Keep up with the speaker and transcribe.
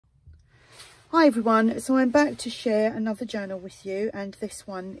Hi everyone, so I'm back to share another journal with you, and this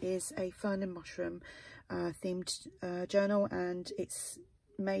one is a Fern and Mushroom themed journal, and it's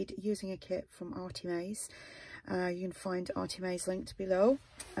made using a kit from ARTYmaze. You can find ARTYmaze linked below.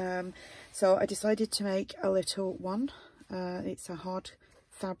 So I decided to make a little one. It's a hard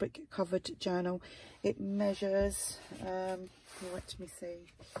fabric covered journal. It measures, let me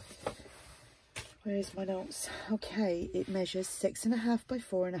see. Where's my notes? Okay, it measures 6.5 by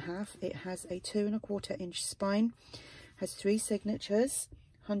 4.5. It has a 2¼ inch spine, has 3 signatures,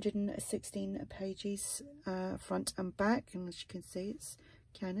 116 pages front and back, and as you can see it's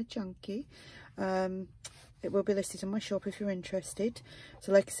kind of chunky. It will be listed on my shop if you're interested.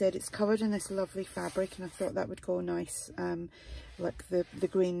 So like I said, it's covered in this lovely fabric, and I thought that would go nice, like the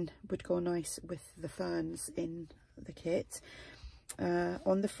green would go nice with the ferns in the kit.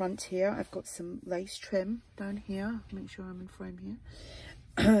 On the front here I've got some lace trim down here, make sure I'm in frame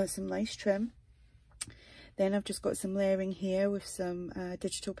here. Some lace trim. Then I've just got some layering here with some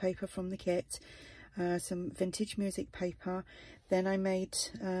digital paper from the kit, some vintage music paper. Then I made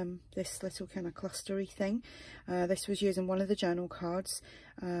this little kind of clustery thing. This was using one of the journal cards,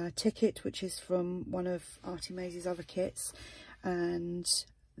 ticket, which is from one of ARTYmaze's other kits, and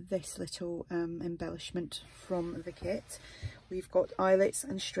this little embellishment from the kit. We've got eyelets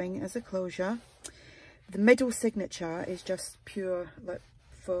and string as a closure. The middle signature is just pure, like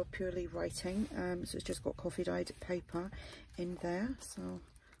for purely writing, so it's just got coffee dyed paper in there, so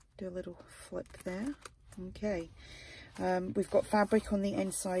do a little flip there. Okay, we've got fabric on the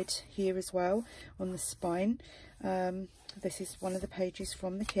inside here as well, on the spine. This is one of the pages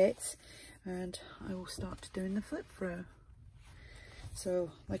from the kit, and I will start doing the flip through.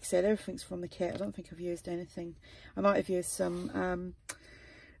 So like I said, everything's from the kit. I don't think I've used anything. I might have used some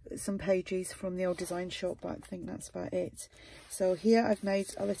pages from the old design shop, but I think that's about it. So here I've made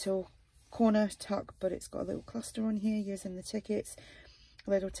a little corner tuck, but it's got a little cluster on here using the tickets, a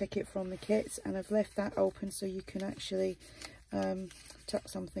little ticket from the kit, and I've left that open so you can actually tuck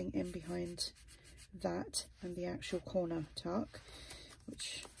something in behind that and the actual corner tuck,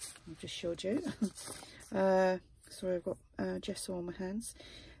 which I've just showed you. Sorry, I've got gesso on my hands.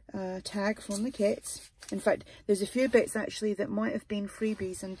 Tag from the kit. In fact, there's a few bits actually that might have been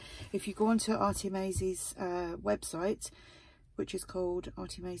freebies, and if you go onto ARTYmaze's website, which is called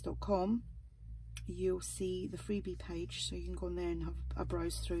artymaze.com, you'll see the freebie page, so you can go on there and have a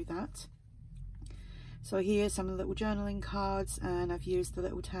browse through that. So here's some of the little journaling cards, and I've used the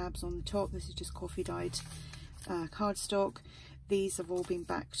little tabs on the top. This is just coffee dyed cardstock. These have all been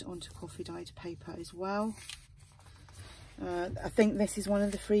backed onto coffee dyed paper as well. I think this is one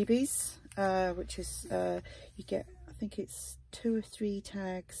of the freebies, which is you get, I think it's 2 or 3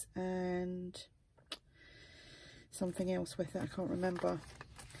 tags and something else with it, I can't remember.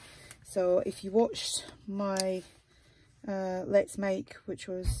 So if you watched my Let's Make, which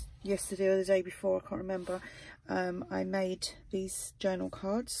was yesterday or the day before, I can't remember, I made these journal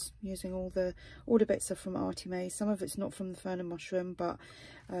cards using all the bits are from ARTYmaze. Some of it's not from the Fern and Mushroom, but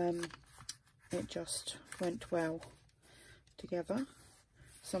it just went well together.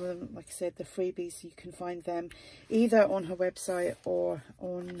 Some of them, like I said, the freebies, you can find them either on her website or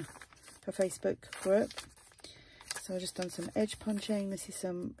on her Facebook group. So I've just done some edge punching. This is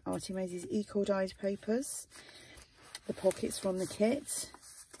some ARTYmaze's eco dyed papers. The pockets from the kit.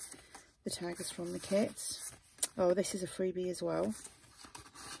 The tag is from the kit. Oh, this is a freebie as well.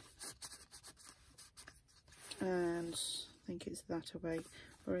 And I think it's that away.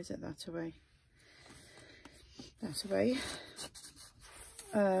 Or is it that away? That away.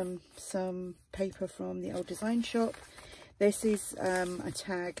 Some paper from the old design shop. This is a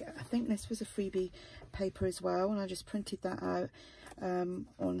tag. I think this was a freebie paper as well, and I just printed that out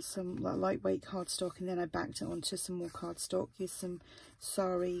on some lightweight cardstock, and then I backed it onto some more cardstock. Here's some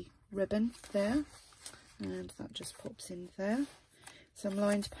sari ribbon there, and that just pops in there. Some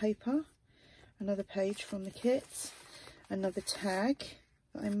lined paper, another page from the kit, another tag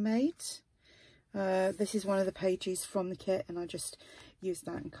that I made. This is one of the pages from the kit, and I just used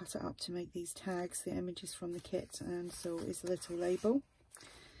that and cut it up to make these tags, the images from the kit, and so is the little label.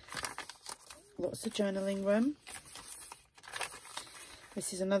 Lots of journaling room.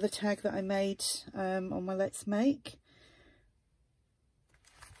 This is another tag that I made on my Let's Make,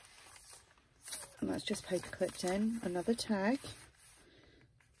 and that's just paper clipped in. Another tag,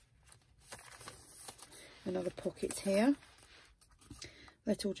 another pocket here,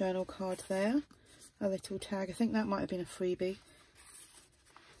 little journal card there, a little tag. I think that might have been a freebie.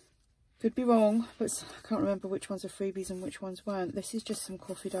 Could be wrong, but I can't remember which ones are freebies and which ones weren't. This is just some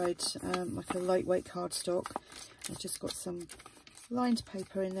coffee dyed, like a lightweight cardstock. I've just got some lined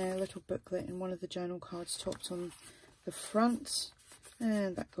paper in there, a little booklet and one of the journal cards topped on the front,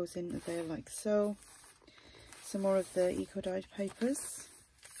 and that goes in there like so. Some more of the eco-dyed papers,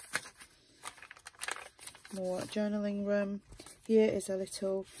 more journaling room. Here is a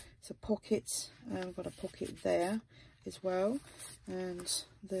little, it's a pocket, I've got a pocket there as well, and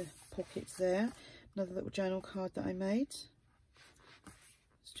the pocket there. Another little journal card that I made.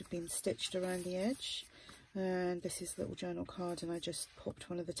 It's just been stitched around the edge. And this is a little journal card, and I just popped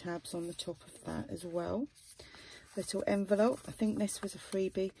one of the tabs on the top of that as well. Little envelope, I think this was a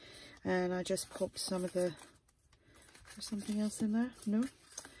freebie, and I just popped some of the, there's something else in there? No?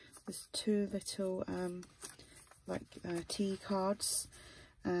 There's two little tea cards,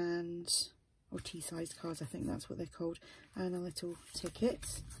 and, or tea sized cards, I think that's what they're called, and a little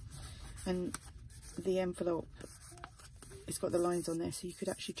ticket. And the envelope, it's got the lines on there, so you could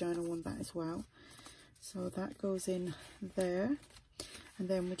actually journal on that as well. So that goes in there, and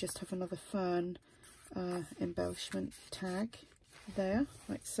then we just have another fern embellishment tag there,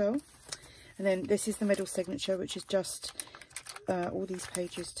 like so. And then this is the middle signature, which is just all these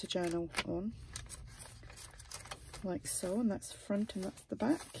pages to journal on, like so, and that's front and that's the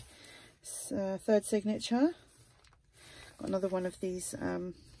back. Third signature, got another one of these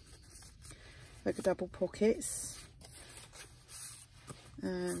like double pockets.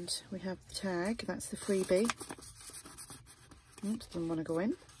 And we have the tag, that's the freebie. Oops, didn't want to go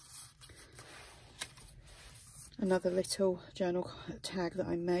in. Another little journal tag that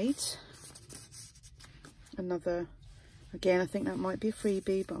I made. Another, again, I think that might be a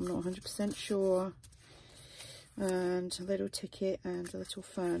freebie, but I'm not 100% sure. And a little ticket and a little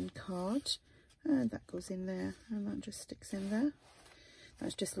fern card. And that goes in there, and that just sticks in there.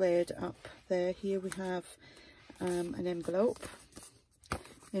 That's just layered up there. Here we have an envelope.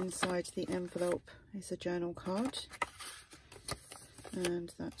 Inside the envelope is a journal card,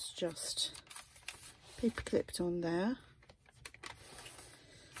 and that's just paper clipped on there.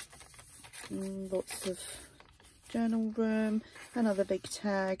 And lots of journal room, another big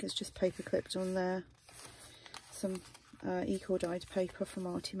tag, it's just paper clipped on there. Some eco-dyed paper from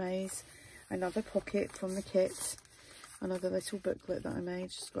ARTYmaze, another pocket from the kit, another little booklet that I made,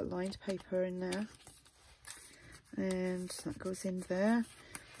 just got lined paper in there, and that goes in there.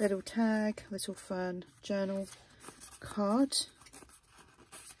 Little tag, little fern journal card,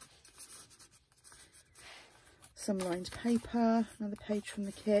 some lined paper, another page from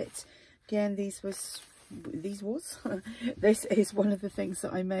the kit. Again, this is one of the things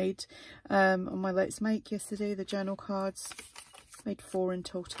that I made on my Let's Make yesterday, the journal cards. Made 4 in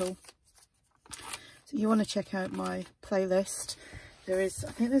total. So you want to check out my playlist. There is,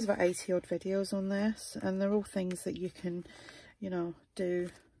 I think there's about 80 odd videos on this, and they're all things that you can, you know, do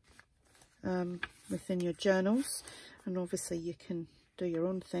within your journals, and obviously you can do your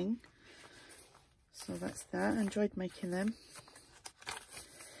own thing. So that's that. I enjoyed making them.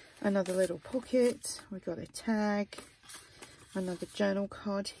 Another little pocket, we got a tag, another journal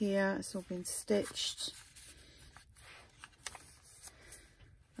card here, it's all been stitched.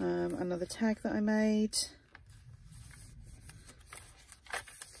 Another tag that I made.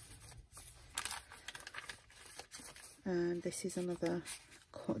 And this is another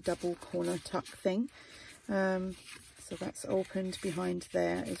double corner tuck thing, so that's opened behind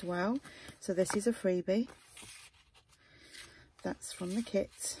there as well. So this is a freebie, that's from the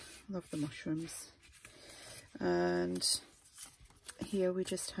kit. Love the mushrooms. And here we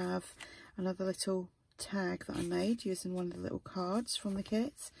just have another little tag that I made using one of the little cards from the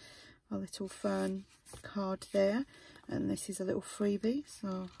kit, a little fern card there, and this is a little freebie,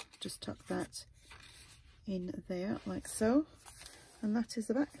 so just tuck that in there like so. And that is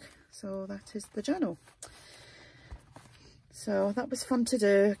the back, so that is the journal. So that was fun to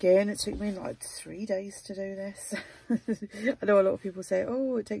do. Again, it took me like 3 days to do this. I know a lot of people say,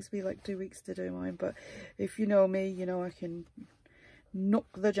 oh, it takes me like 2 weeks to do mine, but if you know me, you know I can knock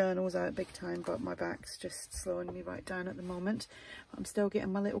the journals out big time, but my back's just slowing me right down at the moment. I'm still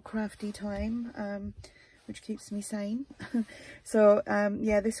getting my little crafty time, which keeps me sane. So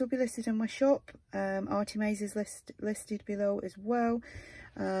yeah, this will be listed in my shop. ARTYmaze is listed below as well.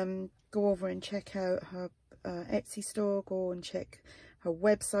 Go over and check out her Etsy store, go and check her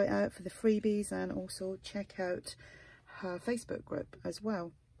website out for the freebies, and also check out her Facebook group as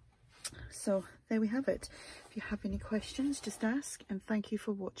well. So there we have it. If you have any questions, just ask, and thank you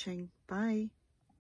for watching. Bye.